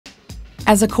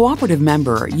As a cooperative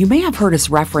member, you may have heard us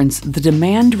reference the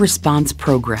Demand Response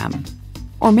Program.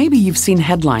 Or maybe you've seen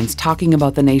headlines talking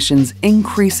about the nation's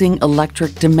increasing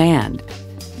electric demand.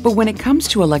 But when it comes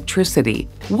to electricity,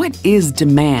 what is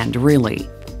demand really?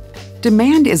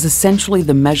 Demand is essentially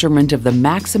the measurement of the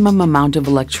maximum amount of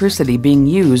electricity being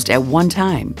used at one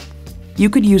time. You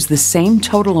could use the same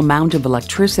total amount of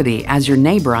electricity as your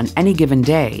neighbor on any given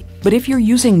day, but if you're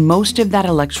using most of that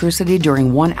electricity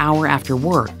during 1 hour after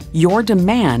work, your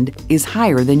demand is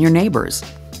higher than your neighbor's.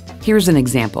 Here's an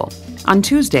example. On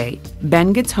Tuesday,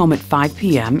 Ben gets home at 5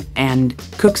 p.m. and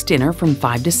cooks dinner from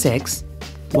 5 to 6,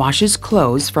 washes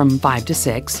clothes from 5 to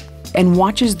 6, and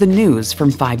watches the news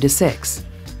from 5 to 6.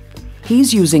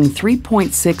 He's using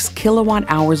 3.6 kilowatt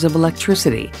hours of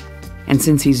electricity, and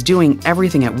since he's doing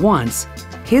everything at once,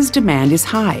 his demand is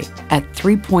high at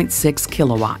 3.6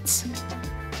 kilowatts.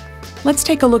 Let's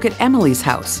take a look at Emily's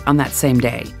house on that same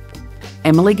day.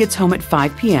 Emily gets home at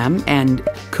 5 p.m. and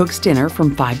cooks dinner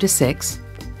from 5 to 6,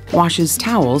 washes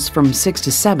towels from 6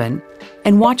 to 7,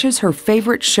 and watches her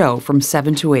favorite show from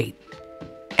 7 to 8.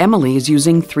 Emily is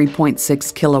using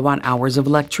 3.6 kilowatt hours of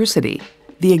electricity,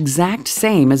 the exact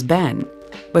same as Ben,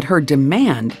 but her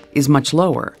demand is much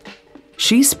lower.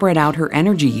 She spread out her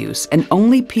energy use and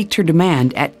only peaked her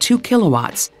demand at 2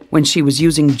 kilowatts when she was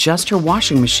using just her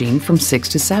washing machine from 6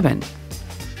 to 7.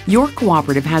 Your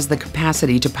cooperative has the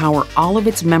capacity to power all of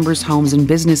its members' homes and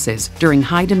businesses during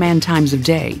high-demand times of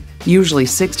day, usually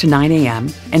 6 to 9 a.m.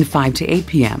 and 5 to 8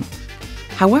 p.m.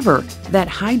 However, that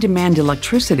high-demand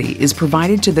electricity is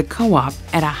provided to the co-op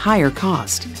at a higher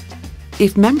cost.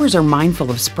 If members are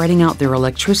mindful of spreading out their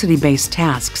electricity-based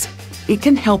tasks, it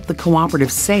can help the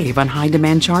cooperative save on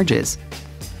high-demand charges.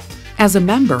 As a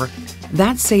member,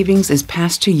 that savings is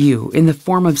passed to you in the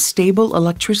form of stable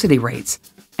electricity rates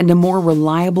and a more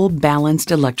reliable, balanced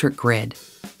electric grid.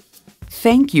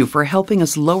 Thank you for helping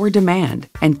us lower demand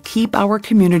and keep our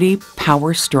community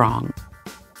power strong.